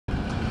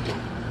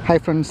Hi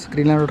friends,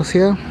 Greenland Autos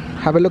here.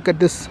 Have a look at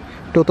this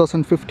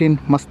 2015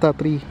 Mazda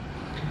 3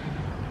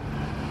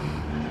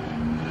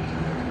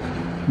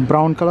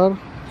 brown color,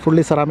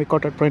 fully ceramic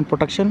coated paint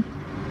protection.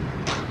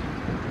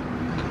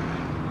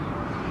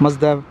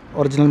 Mazda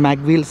original mag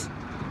wheels,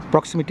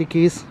 proximity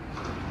keys,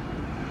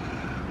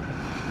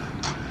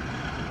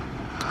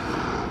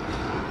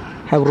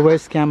 have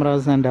reverse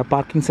cameras and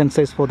parking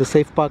sensors for the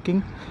safe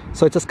parking.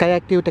 So it's a sky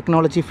active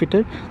technology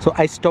fitted, so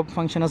I stop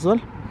function as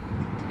well.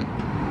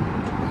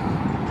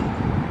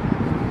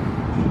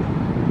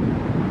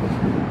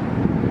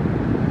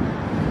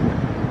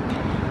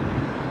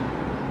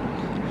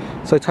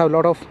 So it's have a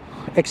lot of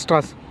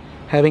extras,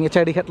 having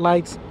HID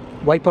headlights,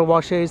 wiper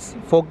washers,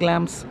 fog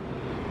lamps,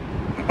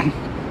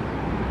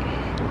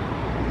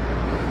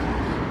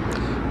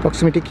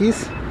 proximity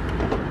keys.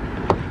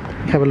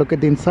 Have a look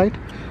at the inside.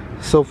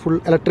 So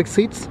full electric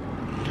seats,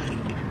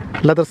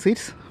 leather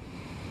seats.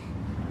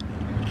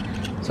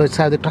 So it's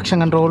have the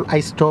traction control,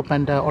 eye stop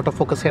and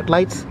autofocus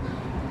headlights,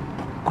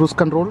 cruise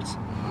controls,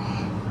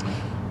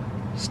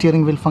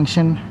 steering wheel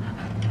function,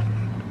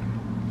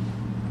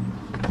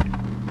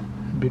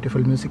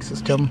 beautiful music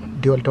system,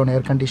 dual tone air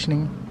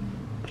conditioning,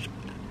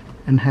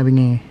 and having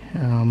a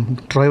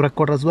drive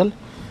recorder as well.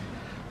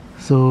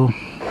 So,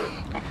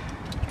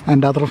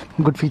 and other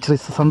good feature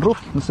is the sunroof.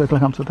 This vehicle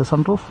comes with a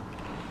sunroof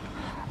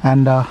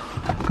and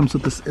comes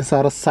with this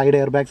SRS side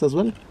airbags as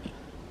well.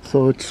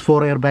 So it's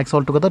 4 airbags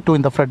altogether, 2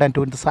 in the front and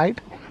 2 in the side.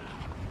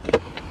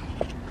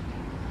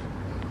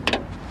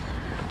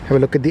 Have a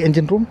look at the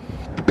engine room.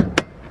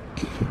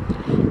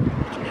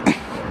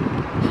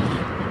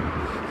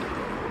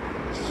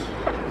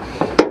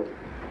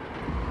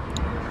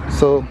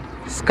 So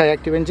sky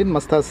active engine,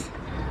 Mazda's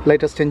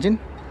latest engine.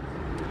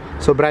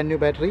 So brand new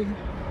battery,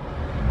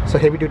 so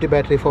heavy duty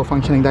battery for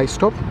functioning the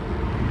i-stop.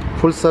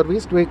 Full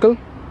serviced vehicle,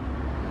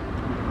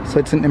 so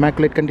it's in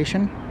immaculate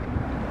condition.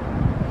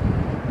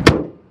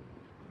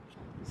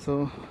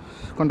 So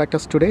contact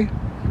us today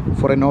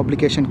for an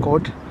obligation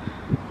code.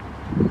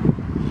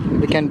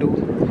 We can do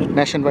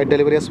nationwide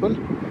delivery as well.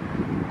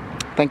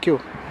 Thank you.